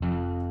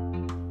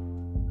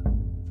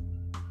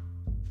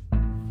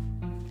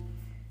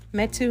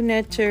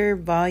Metu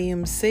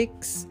Volume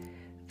 6,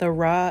 The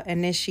Raw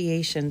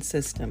Initiation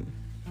System.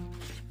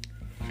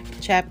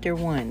 Chapter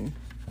 1.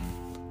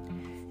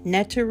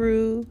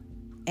 Neteru,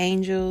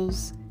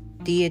 Angels,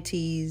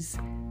 Deities,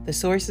 the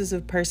Sources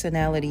of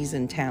Personalities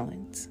and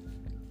Talents.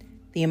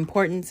 The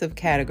Importance of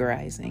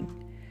Categorizing.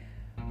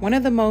 One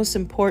of the most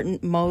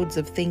important modes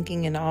of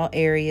thinking in all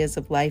areas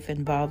of life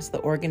involves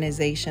the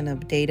organization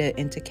of data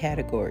into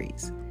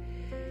categories.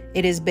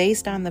 It is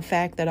based on the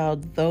fact that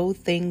although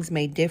things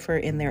may differ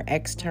in their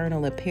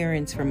external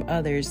appearance from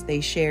others,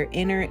 they share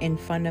inner and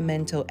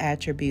fundamental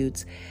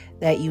attributes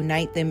that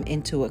unite them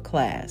into a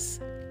class.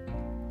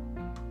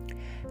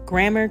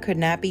 Grammar could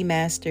not be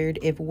mastered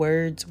if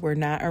words were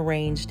not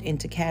arranged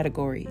into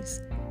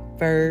categories,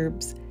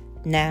 verbs,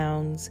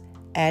 nouns,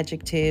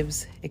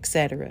 adjectives,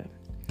 etc.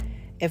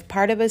 If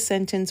part of a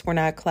sentence were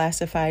not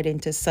classified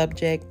into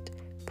subject,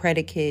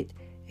 predicate,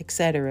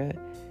 etc.,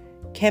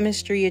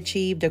 chemistry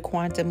achieved a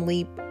quantum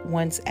leap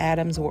once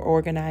atoms were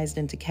organized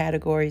into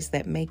categories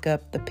that make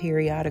up the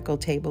periodical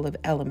table of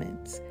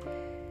elements.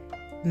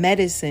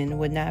 Medicine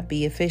would not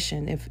be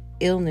efficient if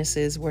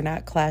illnesses were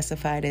not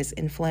classified as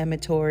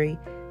inflammatory,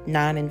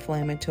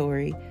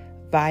 non-inflammatory,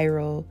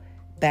 viral,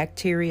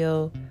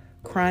 bacterial,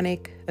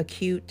 chronic,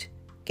 acute,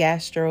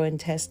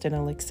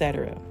 gastrointestinal,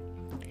 etc.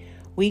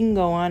 We can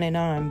go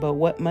on, but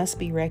what must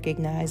be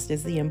recognized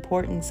is the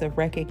importance of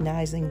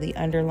recognizing the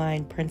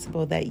underlying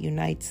principle that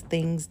unites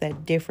things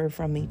that differ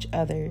from each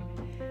other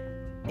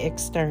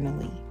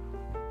externally.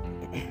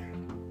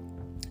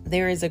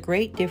 There is a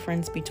great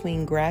difference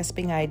between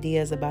grasping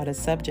ideas about a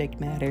subject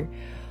matter,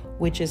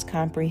 which is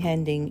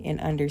comprehending, and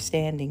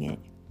understanding it.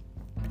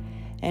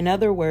 In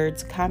other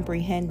words,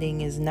 comprehending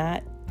is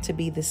not to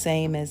be the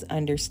same as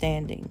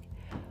understanding.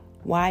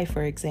 Why,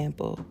 for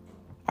example?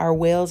 Are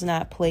whales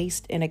not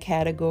placed in a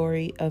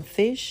category of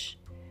fish?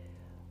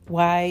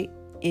 Why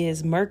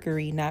is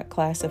mercury not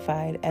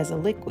classified as a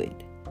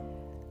liquid?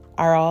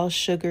 Are all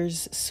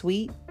sugars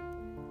sweet?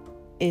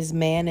 Is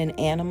man an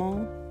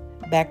animal?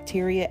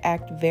 Bacteria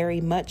act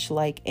very much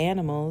like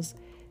animals.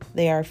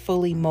 They are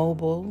fully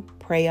mobile,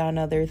 prey on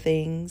other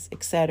things,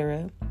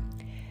 etc.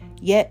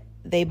 Yet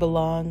they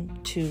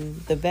belong to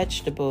the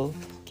vegetable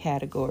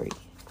category.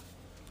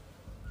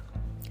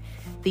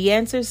 The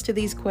answers to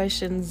these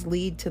questions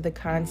lead to the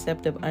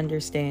concept of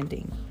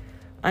understanding.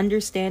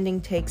 Understanding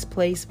takes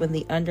place when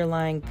the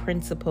underlying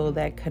principle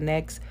that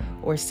connects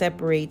or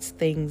separates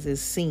things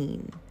is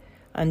seen.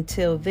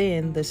 Until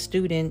then, the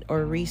student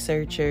or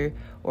researcher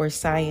or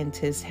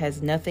scientist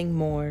has nothing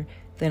more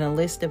than a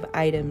list of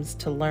items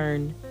to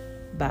learn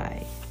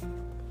by.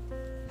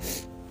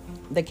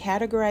 The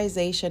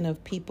categorization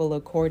of people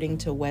according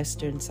to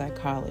Western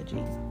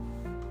psychology.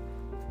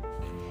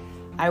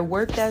 I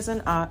worked as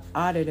an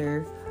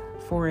auditor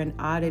for an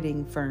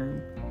auditing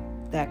firm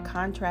that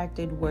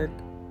contracted work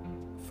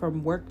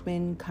from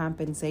workmen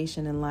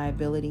compensation and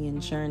liability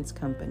insurance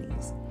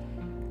companies.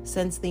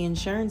 Since the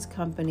insurance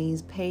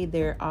companies paid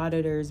their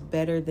auditors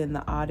better than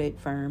the audit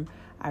firm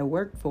I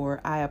worked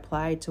for, I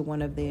applied to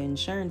one of the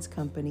insurance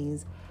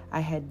companies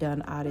I had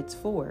done audits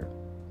for.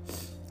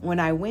 When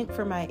I went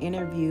for my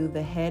interview,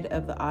 the head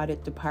of the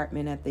audit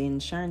department at the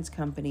insurance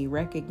company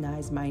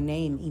recognized my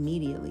name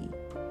immediately.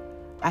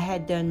 I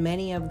had done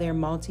many of their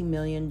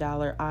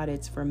multi-million-dollar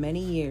audits for many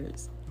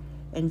years.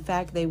 In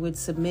fact, they would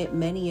submit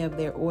many of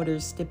their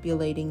orders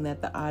stipulating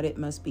that the audit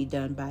must be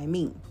done by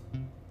me.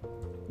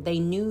 They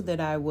knew that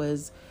I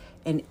was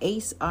an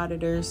ace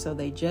auditor, so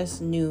they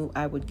just knew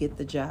I would get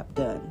the job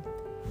done.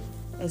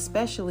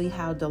 Especially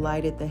how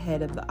delighted the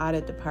head of the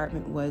audit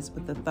department was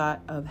with the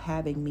thought of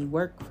having me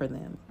work for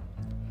them.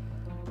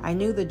 I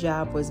knew the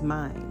job was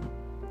mine.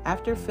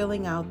 After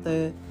filling out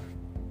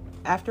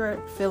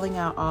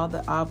all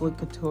the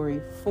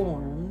obligatory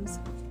forms,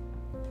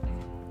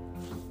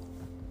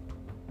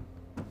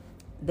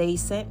 they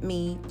sent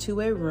me to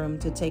a room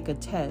to take a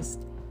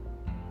test,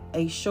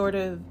 a sort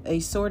of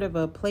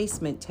a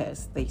placement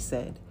test, they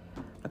said.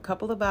 A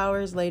couple of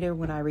hours later,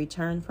 when I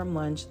returned from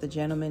lunch, the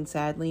gentleman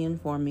sadly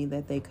informed me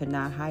that they could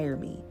not hire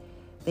me.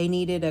 They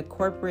needed a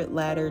corporate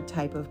ladder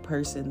type of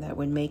person that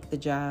would make the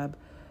job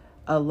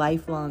a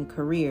lifelong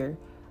career,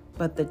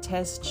 but the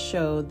test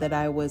showed that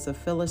I was a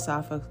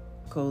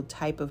philosophical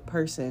type of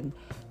person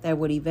that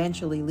would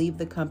eventually leave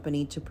the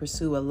company to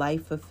pursue a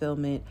life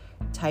fulfillment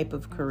type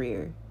of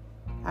career.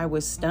 I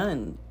was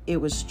stunned. It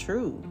was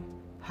true.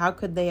 How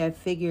could they have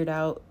figured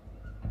out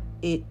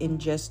it in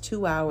just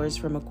 2 hours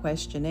from a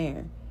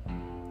questionnaire?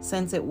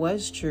 Since it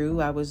was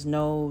true, I was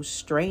no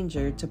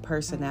stranger to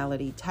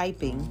personality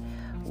typing,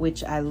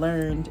 which I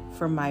learned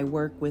from my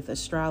work with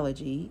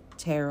astrology,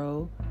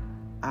 tarot,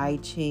 I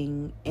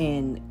Ching,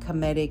 and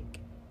Kemetic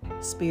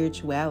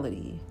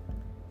spirituality.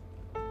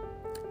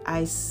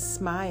 I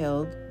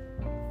smiled,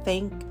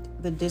 thanked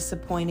the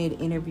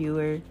disappointed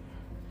interviewer,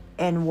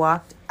 and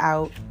walked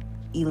out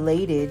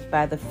elated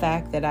by the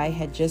fact that I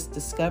had just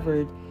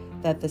discovered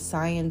that the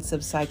science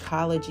of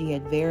psychology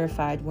had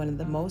verified one of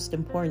the most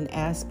important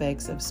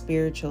aspects of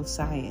spiritual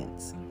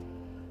science.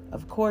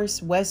 Of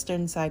course,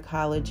 Western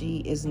psychology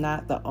is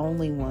not the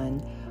only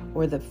one,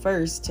 or the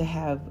first to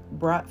have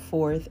brought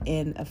forth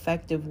an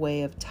effective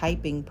way of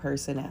typing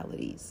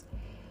personalities.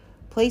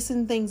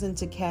 Placing things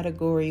into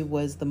category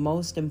was the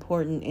most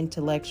important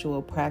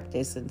intellectual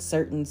practice in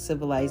certain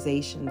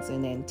civilizations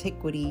in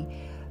antiquity,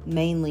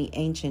 mainly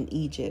ancient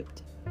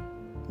Egypt.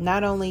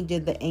 Not only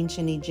did the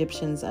ancient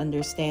Egyptians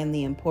understand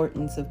the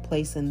importance of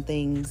placing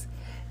things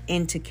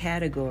into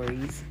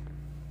categories,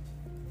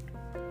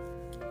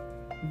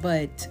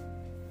 but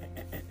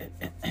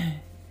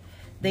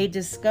they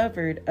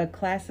discovered a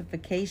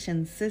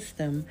classification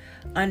system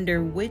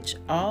under which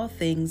all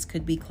things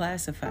could be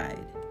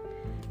classified.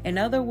 In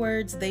other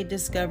words, they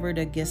discovered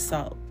a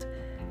gestalt,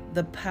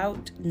 the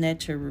Paut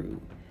Neteru.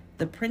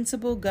 The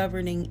principle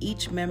governing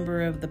each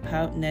member of the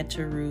Paut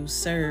Neteru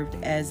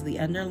served as the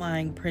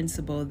underlying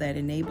principle that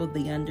enabled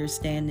the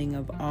understanding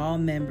of all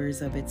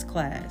members of its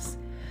class.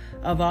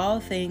 Of all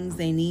things,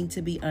 they need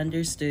to be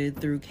understood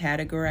through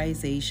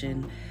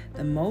categorization.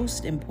 The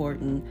most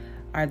important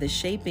are the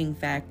shaping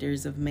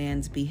factors of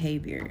man's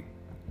behavior.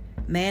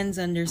 Man's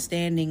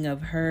understanding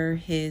of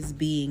his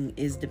being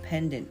is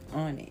dependent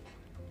on it.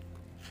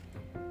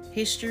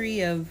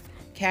 History of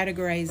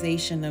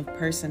categorization of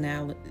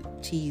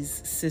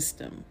personalities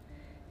system.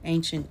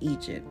 Ancient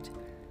Egypt.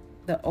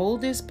 The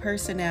oldest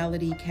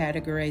personality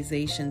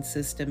categorization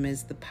system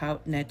is the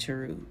Paut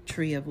Neteru,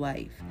 Tree of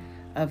Life,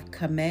 of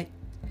Kemet,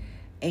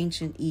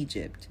 Ancient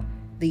Egypt.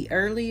 The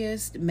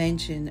earliest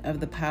mention of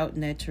the Paut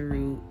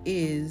Neteru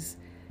is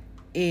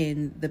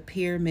in the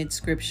pyramid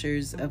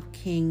scriptures of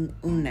King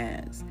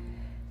Unaz,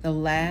 the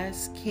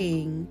last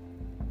king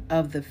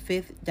of the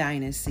 5th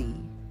dynasty,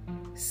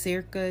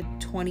 circa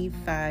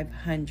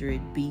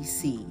 2500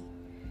 BC.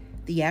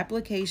 The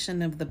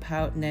application of the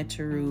Paut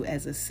Neteru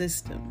as a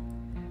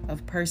system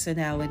of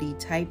personality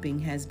typing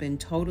has been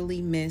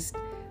totally missed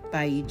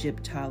by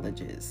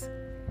Egyptologists.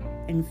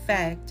 In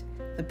fact,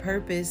 the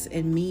purpose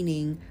and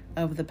meaning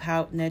of the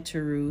Paut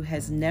Neteru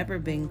has never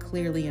been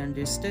clearly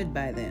understood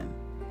by them.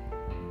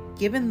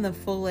 Given the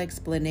full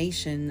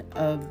explanation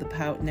of the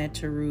Paut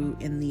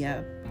Neteru in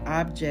the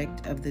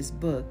object of this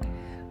book,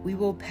 we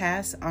will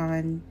pass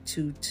on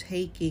to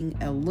taking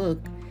a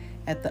look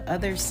at the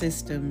other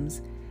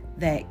systems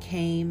that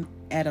came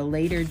at a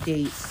later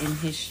date in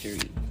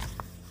history.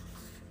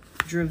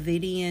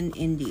 Dravidian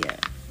India.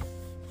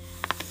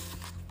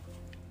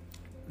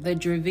 The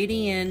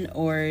Dravidian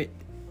or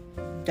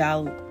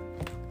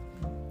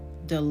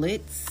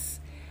Dalits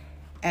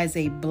as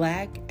a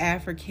Black,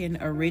 African,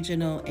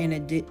 original,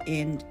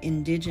 and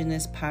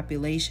indigenous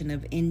population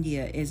of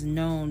India is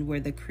known where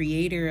the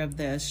creator of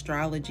the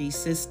astrology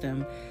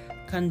system,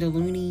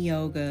 Kundalini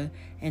Yoga,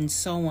 and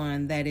so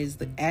on, that is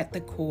at the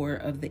core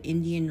of the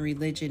Indian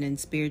religion and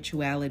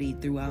spirituality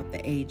throughout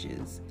the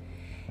ages.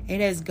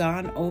 It has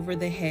gone over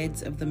the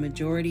heads of the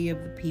majority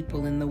of the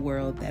people in the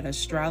world that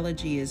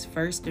astrology is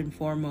first and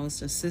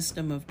foremost a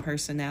system of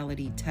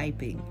personality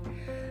typing.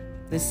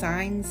 The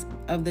signs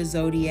of the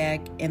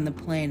zodiac and the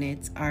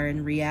planets are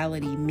in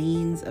reality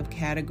means of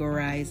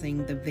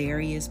categorizing the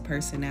various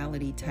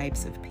personality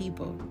types of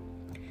people.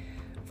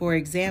 For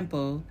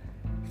example,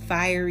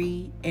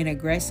 fiery and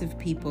aggressive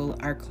people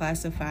are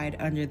classified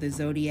under the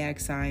zodiac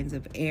signs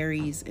of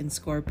Aries and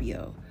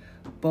Scorpio,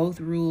 both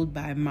ruled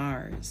by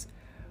Mars.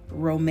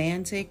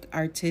 Romantic,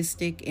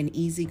 artistic, and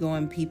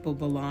easygoing people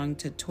belong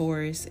to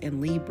Taurus and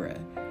Libra,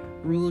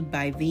 ruled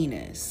by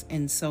Venus,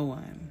 and so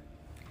on.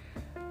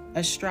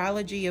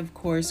 Astrology, of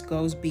course,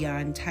 goes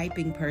beyond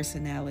typing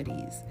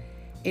personalities.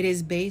 It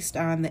is based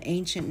on the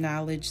ancient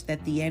knowledge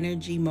that the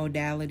energy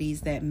modalities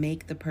that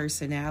make the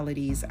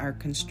personalities are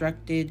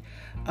constructed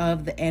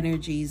of the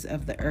energies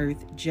of the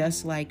earth,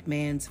 just like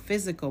man's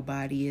physical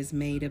body is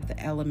made of the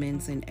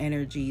elements and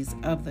energies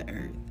of the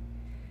earth.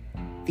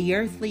 The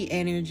earthly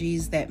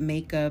energies that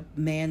make up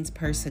man's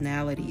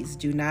personalities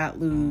do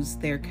not lose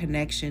their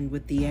connection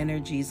with the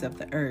energies of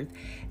the earth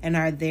and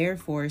are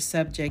therefore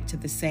subject to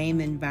the same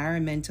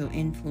environmental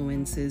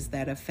influences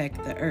that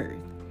affect the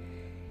earth.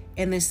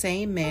 In the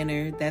same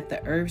manner that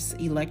the earth's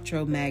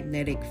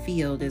electromagnetic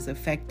field is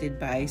affected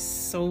by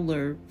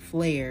solar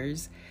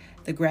flares,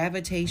 the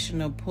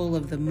gravitational pull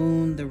of the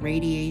moon, the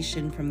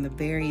radiation from the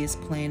various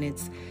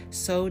planets,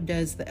 so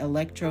does the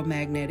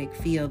electromagnetic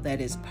field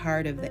that is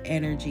part of the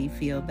energy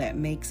field that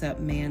makes up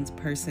man's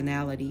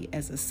personality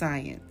as a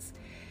science.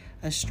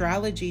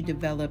 Astrology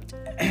developed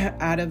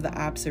out of the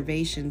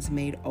observations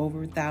made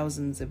over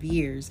thousands of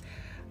years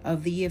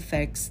of the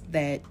effects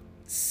that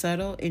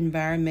subtle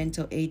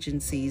environmental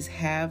agencies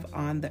have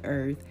on the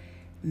earth,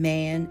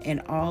 man,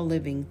 and all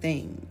living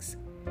things.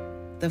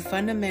 The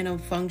fundamental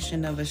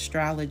function of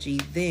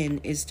astrology,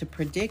 then, is to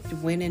predict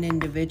when an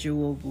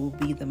individual will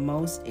be the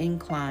most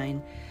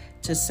inclined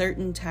to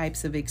certain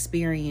types of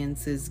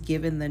experiences,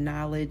 given the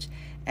knowledge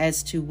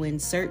as to when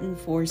certain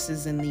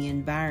forces in the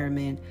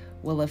environment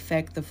will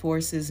affect the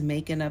forces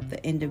making up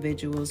the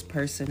individual's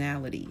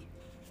personality.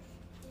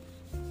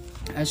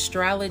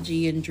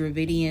 Astrology in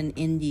Dravidian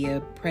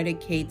India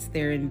predicates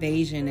their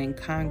invasion and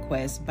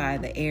conquest by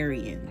the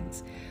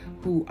Aryans,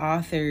 who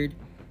authored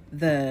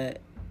the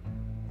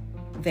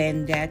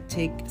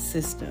Vedantic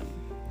system.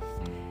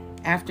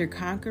 After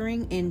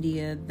conquering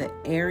India, the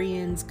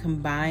Aryans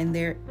combined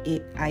their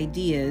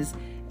ideas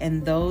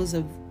and those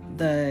of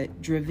the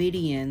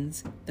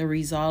Dravidians, the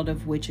result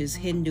of which is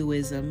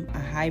Hinduism, a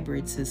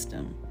hybrid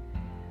system.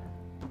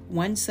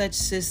 One such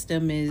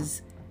system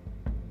is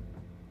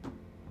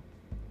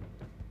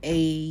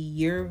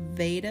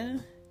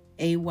Ayurveda,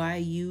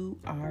 Ayurveda,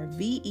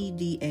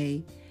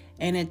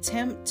 an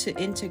attempt to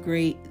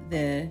integrate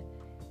the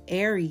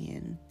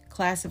Aryan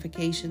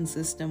classification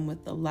system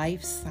with the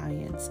life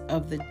science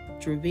of the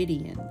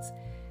Dravidians,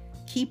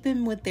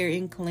 keeping with their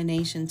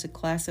inclination to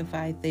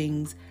classify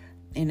things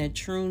in a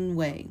true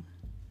way.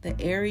 The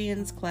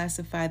Aryans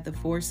classified the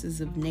forces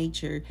of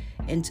nature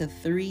into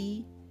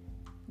three,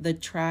 the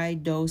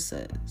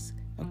tridosas.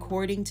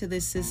 According to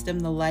this system,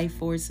 the life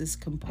force is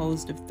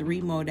composed of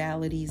three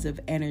modalities of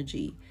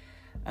energy: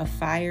 a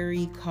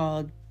fiery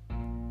called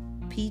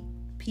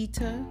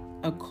Pitta,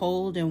 a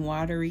cold and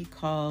watery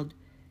called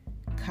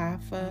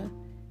Kapha,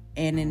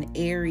 and an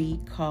airy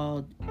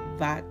called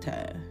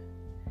Vata.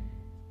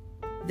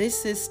 This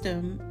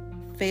system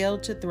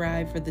failed to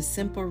thrive for the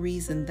simple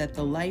reason that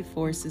the life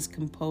force is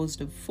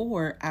composed of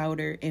four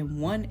outer and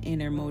one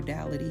inner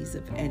modalities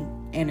of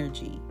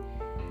energy.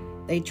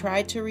 They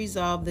tried to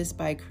resolve this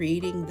by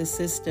creating the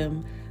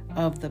system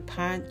of the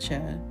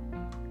Pancha,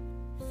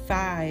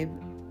 5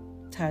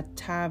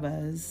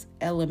 Tattvas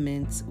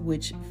elements,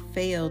 which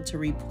failed to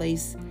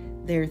replace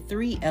their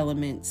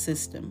three-element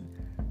system.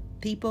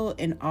 People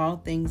and all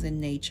things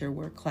in nature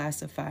were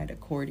classified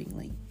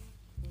accordingly.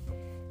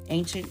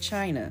 Ancient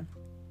China.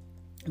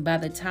 By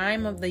the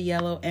time of the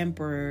Yellow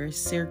Emperor,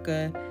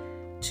 circa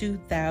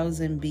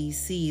 2000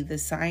 BC, the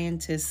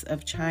scientists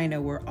of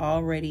China were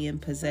already in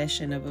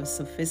possession of a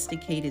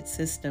sophisticated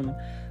system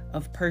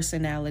of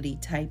personality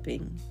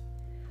typing.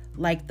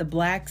 Like the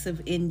blacks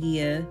of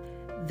India,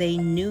 they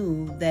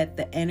knew that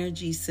the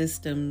energy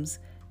systems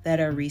that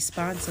are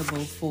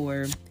responsible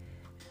for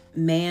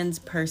man's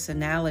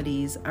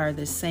personalities are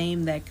the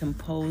same that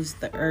compose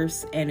the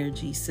Earth's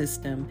energy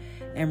system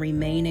and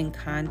remain in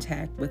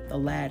contact with the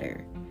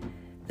latter.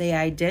 They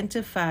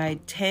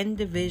identified 10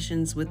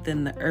 divisions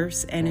within the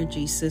Earth's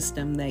energy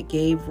system that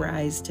gave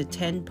rise to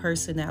 10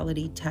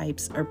 personality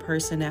types or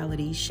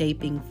personality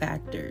shaping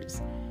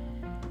factors.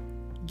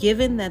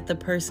 Given that the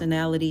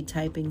personality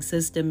typing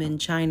system in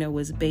China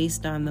was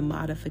based on the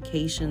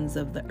modifications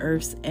of the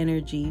Earth's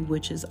energy,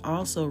 which is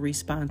also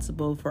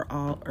responsible for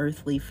all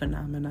earthly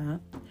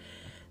phenomena,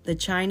 the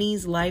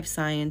Chinese life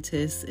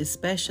scientists,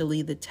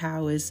 especially the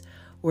Taoists,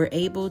 were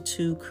able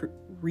to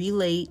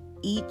relate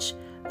each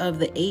of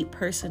the 8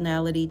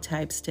 personality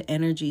types to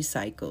energy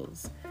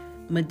cycles,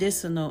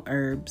 medicinal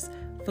herbs,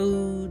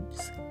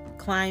 foods,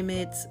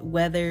 climates,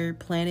 weather,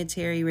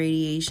 planetary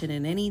radiation,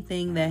 and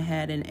anything that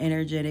had an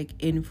energetic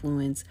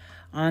influence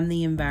on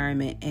the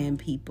environment and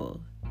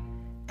people.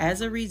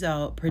 As a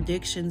result,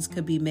 predictions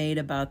could be made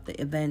about the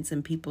events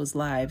in people's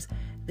lives,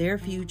 their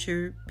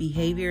future,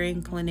 behavior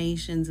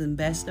inclinations, and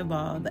best of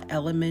all, the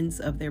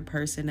elements of their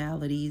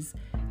personalities,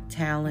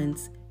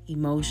 talents,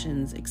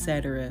 emotions,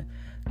 etc.,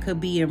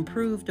 could be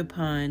improved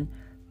upon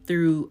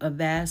through a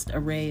vast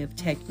array of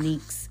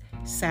techniques: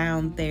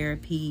 sound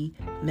therapy,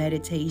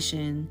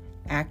 meditation,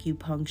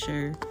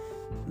 acupuncture,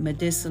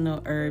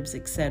 medicinal herbs,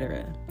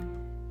 etc.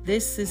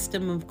 This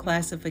system of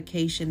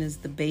classification is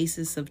the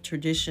basis of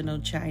traditional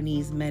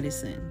Chinese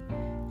medicine,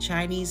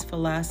 Chinese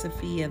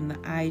philosophy, and the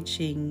I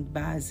Ching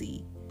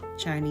Bazi,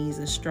 Chinese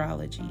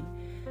astrology,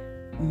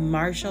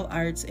 martial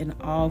arts, and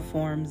all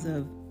forms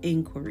of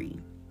inquiry.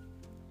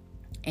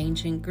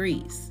 Ancient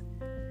Greece.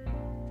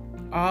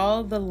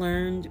 All the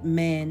learned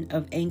men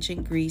of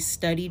ancient Greece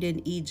studied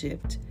in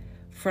Egypt.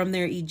 From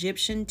their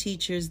Egyptian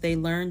teachers, they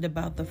learned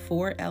about the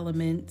 4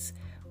 elements,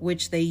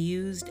 which they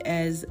used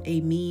as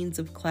a means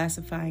of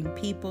classifying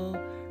people,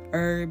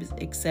 herbs,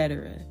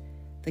 etc.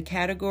 The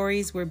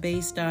categories were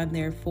based on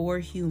their 4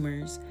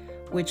 humors,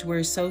 which were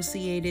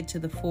associated to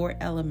the 4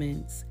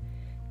 elements.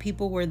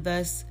 People were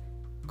thus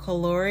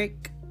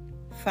caloric,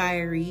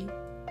 fiery,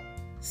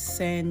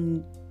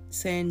 sanguine,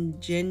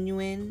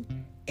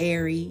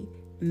 airy,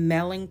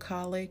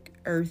 melancholic,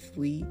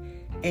 earthly,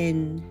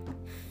 and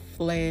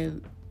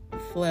phlegmatic,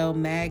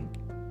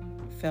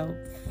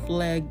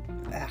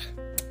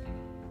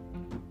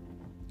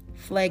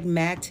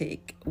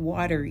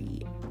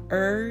 watery.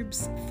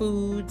 Herbs,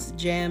 foods,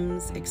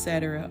 gems,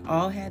 etc.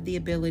 all had the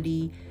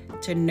ability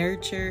to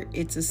nurture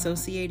its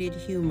associated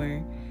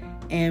humor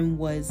and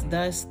was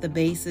thus the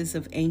basis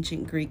of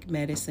ancient Greek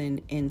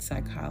medicine and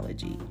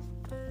psychology.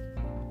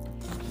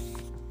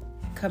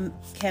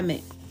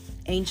 Kemet,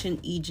 ancient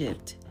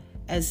Egypt.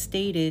 As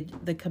stated,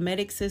 the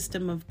Kemetic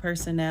system of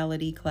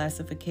personality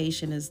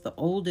classification is the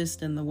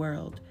oldest in the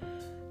world.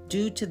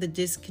 Due to the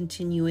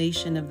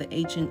discontinuation of the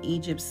ancient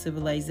Egypt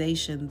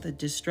civilization, the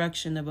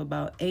destruction of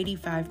about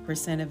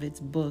 85% of its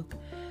book,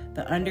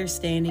 the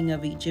understanding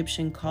of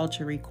Egyptian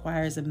culture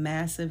requires a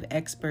massive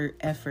expert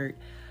effort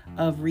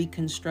of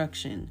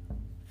reconstruction.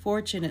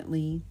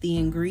 Fortunately, the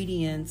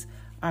ingredients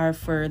are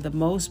for the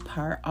most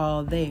part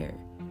all there.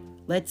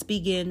 Let's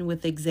begin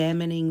with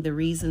examining the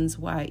reasons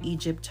why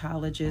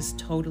Egyptologists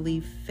totally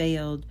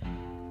failed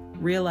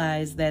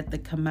realize that the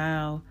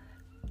Kamau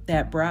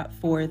that brought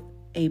forth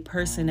a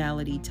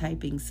personality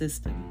typing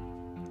system.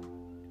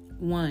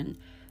 1.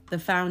 The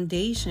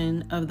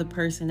foundation of the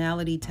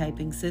personality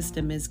typing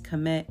system is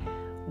Kemet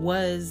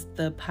was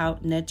the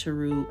Paut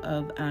Neteru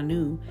of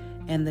Anu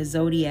and the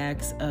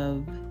zodiacs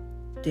of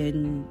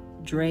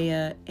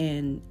Dendrea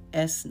and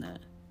Esna.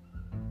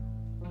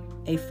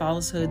 A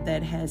falsehood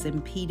that has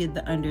impeded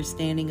the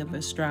understanding of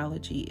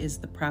astrology is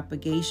the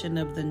propagation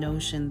of the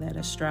notion that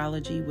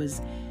astrology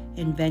was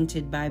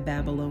invented by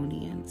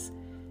Babylonians.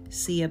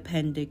 See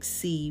Appendix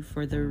C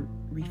for the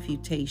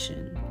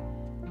refutation.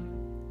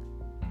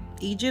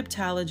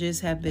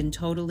 Egyptologists have been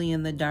totally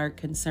in the dark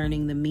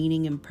concerning the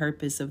meaning and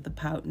purpose of the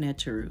Paut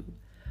Neteru.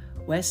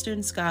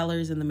 Western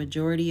scholars and the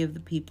majority of the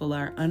people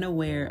are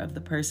unaware of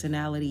the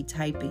personality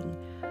typing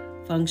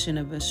function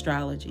of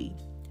astrology.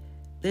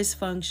 This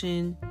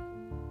function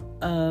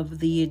of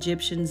the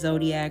Egyptian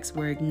zodiacs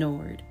were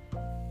ignored.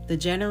 The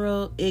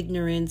general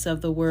ignorance of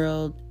the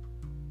world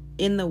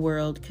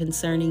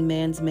concerning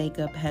man's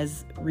makeup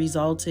has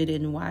resulted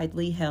in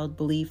widely held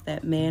belief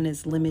that man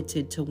is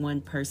limited to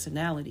one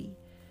personality.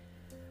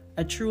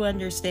 A true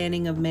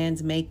understanding of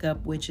man's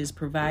makeup, which is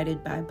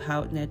provided by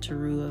Paut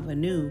Neteru of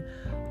Anu,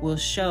 will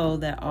show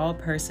that all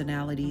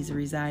personalities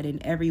reside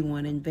in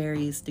everyone in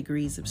various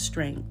degrees of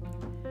strength.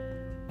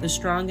 The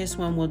strongest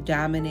one will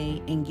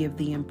dominate and give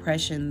the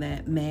impression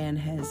that man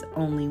has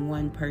only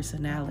one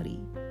personality.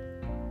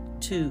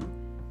 2.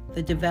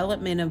 The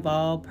development of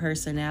all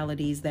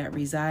personalities that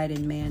reside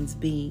in man's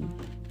being,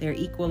 their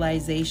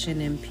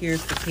equalization and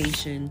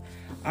purification,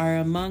 are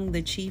among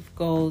the chief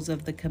goals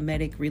of the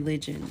Kemetic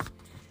religion.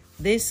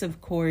 This,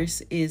 of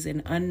course, is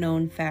an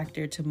unknown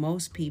factor to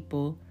most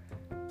people.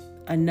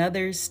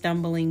 Another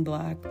stumbling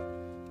block,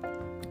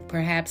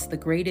 perhaps the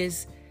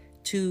greatest,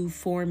 to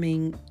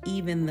forming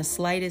even the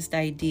slightest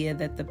idea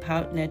that the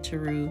Paut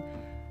Neteru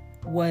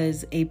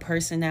was a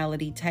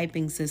personality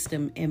typing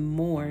system and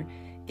more,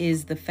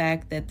 is the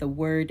fact that the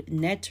word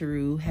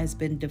Neteru has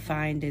been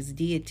defined as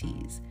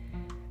deities.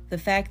 The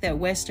fact that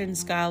Western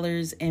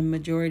scholars and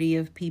majority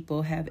of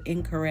people have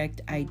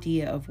incorrect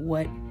idea of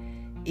what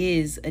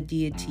is a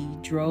deity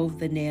drove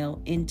the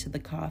nail into the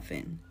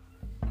coffin.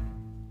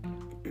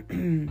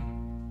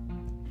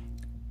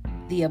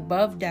 The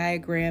above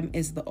diagram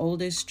is the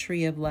oldest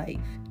tree of life.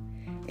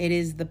 It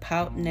is the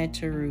Paut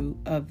Neteru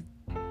of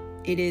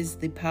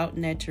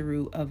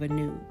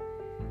Anu.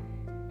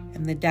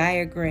 And the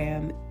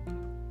diagram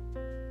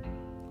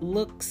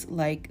looks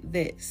like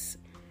this.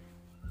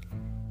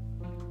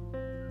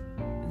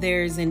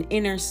 There's an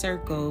inner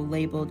circle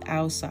labeled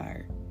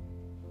Ausar.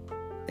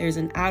 There's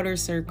an outer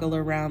circle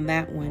around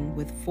that one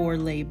with 4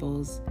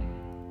 labels: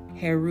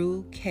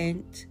 Heru,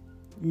 Kent,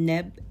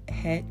 Neb,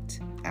 Het,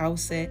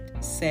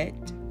 Auset, Set.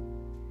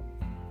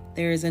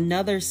 There is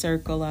another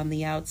circle on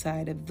the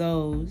outside of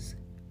those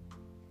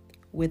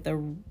with a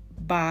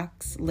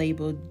box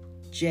labeled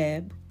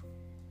Jeb.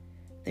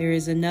 There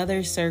is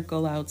another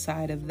circle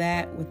outside of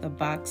that with a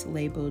box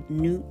labeled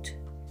Newt.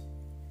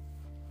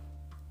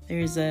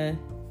 There's a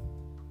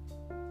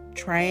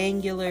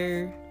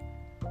triangular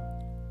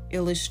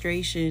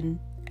illustration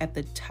at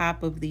the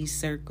top of these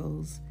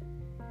circles,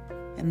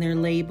 and they're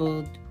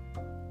labeled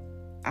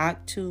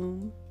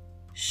Atum,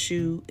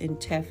 Shu, and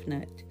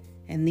Tefnut,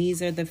 and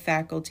these are the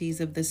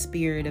faculties of the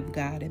spirit of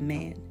God and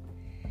man.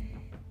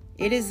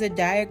 It is a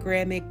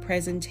diagrammic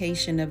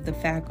presentation of the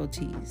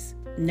faculties,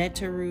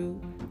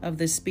 Neteru, of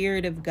the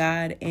spirit of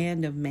God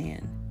and of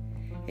man.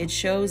 It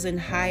shows in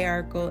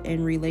hierarchical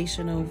and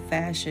relational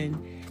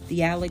fashion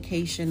the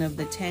allocation of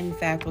the 10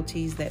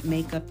 faculties that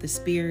make up the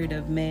spirit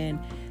of man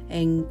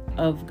and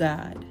of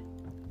God.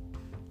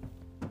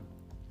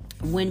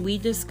 When we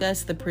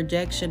discuss the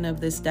projection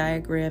of this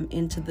diagram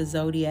into the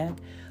zodiac,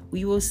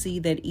 we will see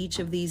that each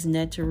of these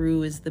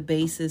Neteru is the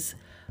basis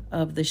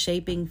of the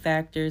shaping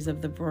factors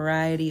of the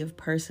variety of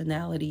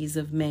personalities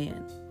of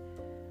man.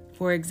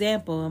 For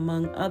example,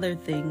 among other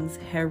things,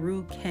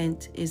 Heru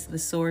Kent is the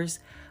source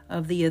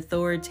of the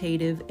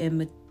authoritative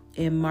and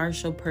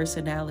martial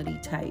personality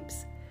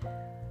types.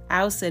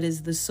 Auset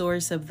is the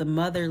source of the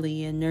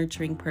motherly and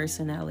nurturing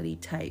personality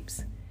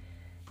types.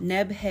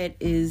 Nebhet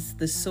is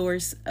the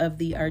source of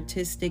the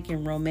artistic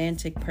and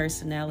romantic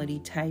personality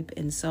type,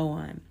 and so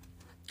on.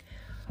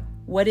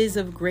 What is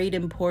of great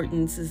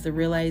importance is the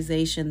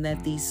realization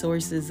that these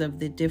sources of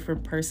the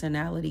different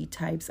personality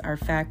types are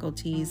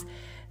faculties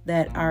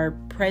that are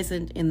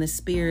present in the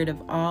spirit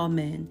of all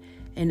men.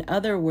 In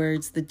other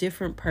words, the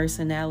different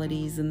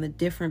personalities and the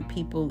different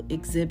people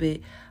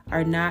exhibit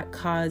are not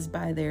caused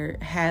by their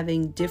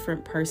having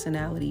different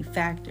personality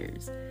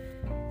factors.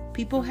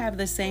 People have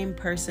the same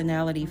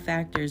personality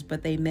factors,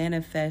 but they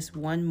manifest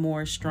one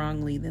more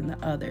strongly than the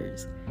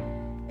others.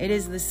 It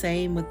is the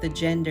same with the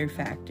gender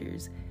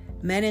factors.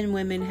 Men and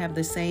women have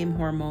the same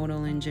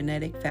hormonal and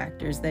genetic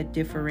factors that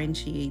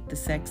differentiate the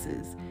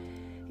sexes.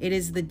 It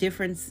is the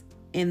difference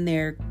in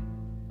their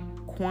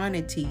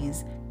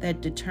quantities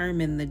that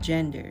determine the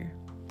gender.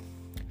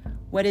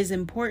 What is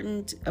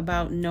important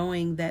about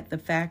knowing that the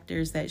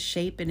factors that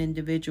shape an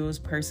individual's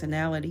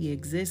personality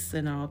exists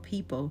in all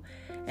people,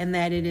 and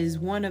that it is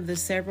one of the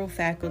several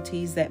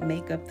faculties that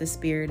make up the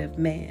spirit of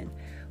man,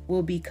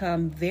 will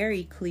become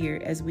very clear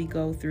as we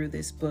go through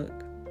this book.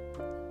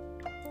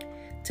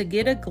 To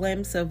get a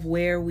glimpse of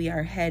where we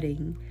are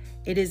heading,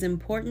 it is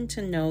important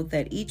to note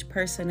that each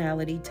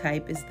personality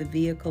type is the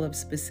vehicle of a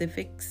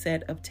specific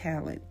set of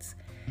talents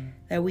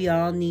that we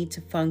all need to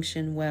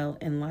function well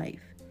in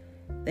life.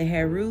 The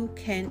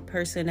Haru-Kent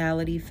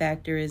personality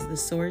factor is the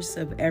source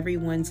of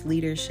everyone's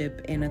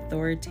leadership and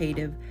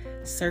authoritative,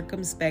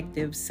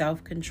 circumspective,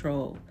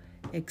 self-control,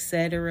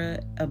 etc.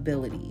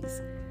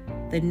 abilities.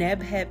 The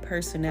Nebhet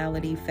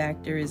personality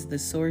factor is the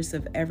source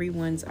of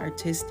everyone's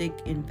artistic,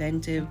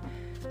 inventive,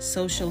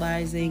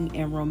 socializing,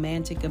 and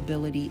romantic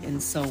ability,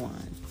 and so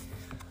on.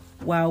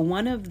 While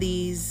one of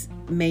these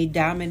may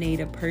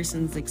dominate a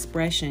person's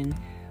expression,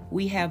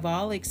 we have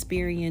all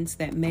experienced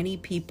that many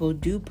people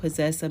do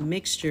possess a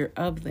mixture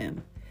of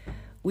them.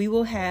 We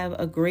will have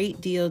a great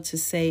deal to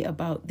say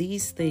about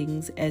these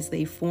things as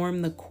they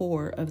form the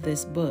core of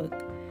this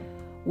book.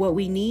 What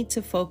we need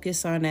to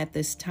focus on at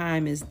this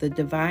time is the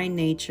divine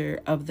nature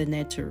of the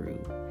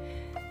Neteru.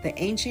 The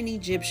ancient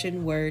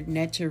Egyptian word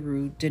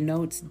Neteru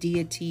denotes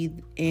deity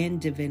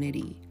and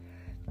divinity.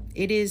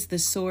 It is the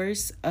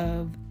source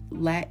of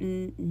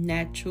Latin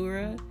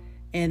natura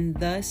and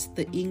thus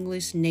the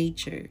English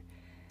nature.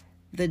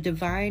 The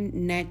divine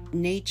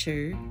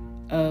nature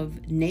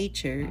of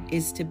nature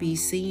is to be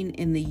seen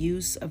in the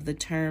use of the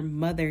term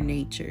Mother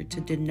Nature to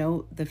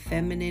denote the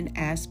feminine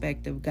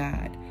aspect of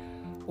God,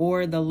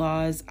 or the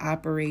laws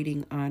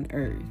operating on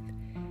earth.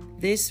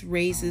 This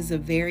raises a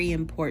very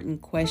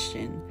important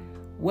question.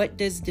 What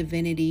does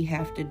divinity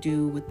have to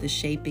do with the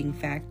shaping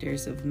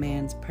factors of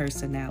man's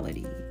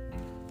personality?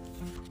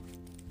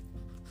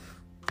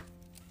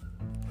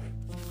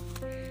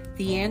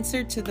 The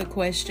answer to the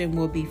question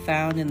will be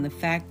found in the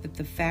fact that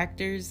the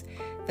factors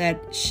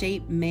that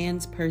shape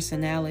man's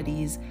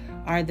personalities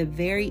are the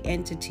very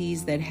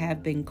entities that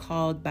have been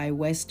called by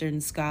Western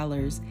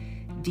scholars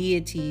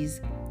deities,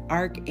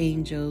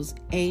 archangels,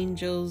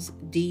 angels,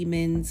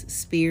 demons,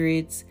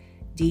 spirits,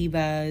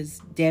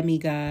 devas,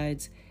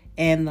 demigods,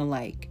 and the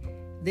like.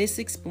 This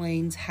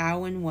explains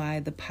how and why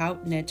the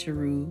Paut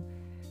Neteru,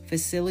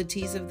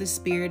 facilities of the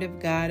Spirit of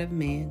God of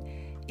man,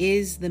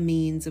 is the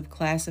means of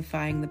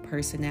classifying the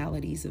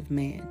personalities of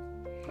man.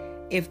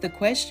 If the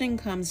question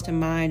comes to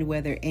mind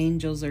whether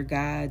angels or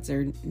gods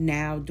are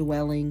now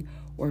dwelling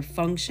or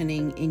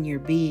functioning in your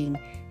being,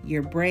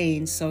 your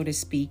brain, so to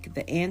speak,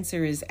 the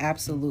answer is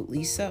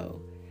absolutely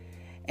so.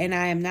 And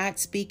I am not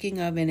speaking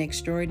of an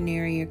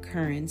extraordinary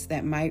occurrence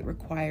that might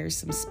require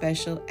some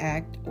special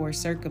act or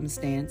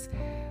circumstance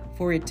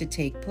for it to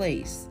take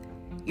place.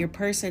 Your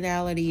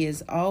personality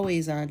is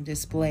always on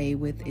display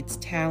with its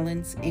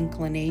talents,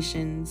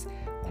 inclinations,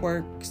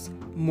 quirks,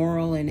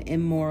 moral and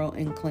immoral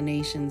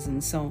inclinations,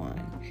 and so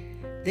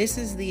on. This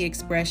is the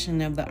expression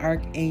of the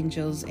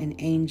archangels and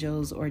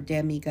angels or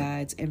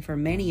demigods, and for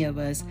many of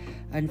us,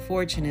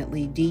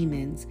 unfortunately,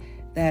 demons,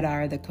 that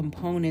are the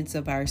components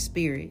of our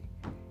spirit.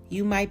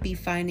 You might be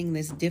finding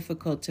this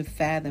difficult to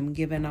fathom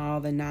given all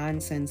the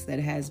nonsense that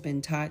has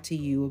been taught to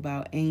you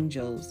about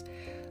angels.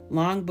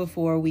 Long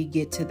before we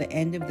get to the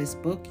end of this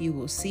book, you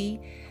will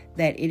see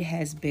that it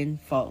has been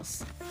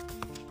false.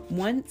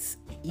 Once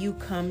you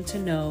come to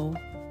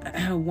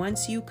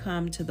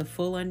the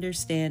full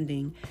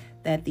understanding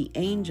that the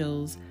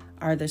angels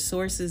are the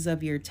sources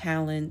of your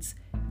talents,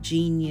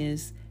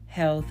 genius,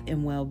 health,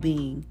 and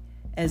well-being,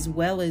 as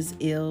well as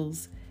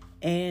ills,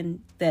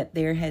 and that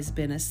there has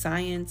been a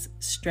science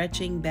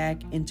stretching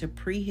back into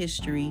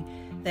prehistory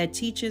that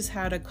teaches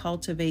how to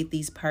cultivate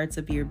these parts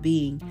of your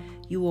being,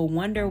 you will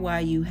wonder why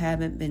you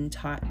haven't been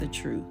taught the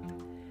truth.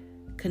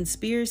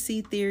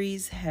 Conspiracy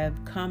theories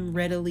have come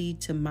readily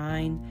to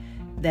mind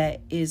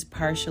that is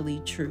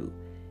partially true.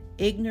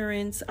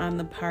 Ignorance on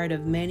the part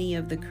of many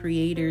of the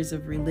creators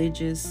of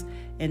religious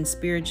and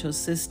spiritual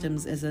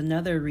systems is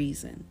another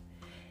reason.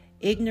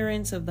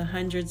 Ignorance of the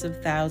hundreds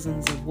of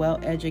thousands of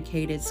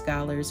well-educated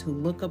scholars who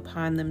look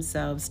upon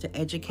themselves to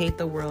educate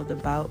the world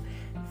about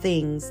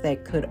things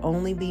that could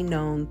only be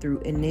known through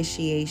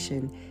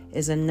initiation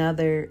is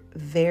another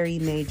very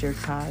major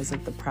cause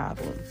of the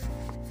problem.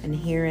 And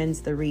here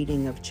ends the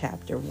reading of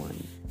chapter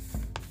 1.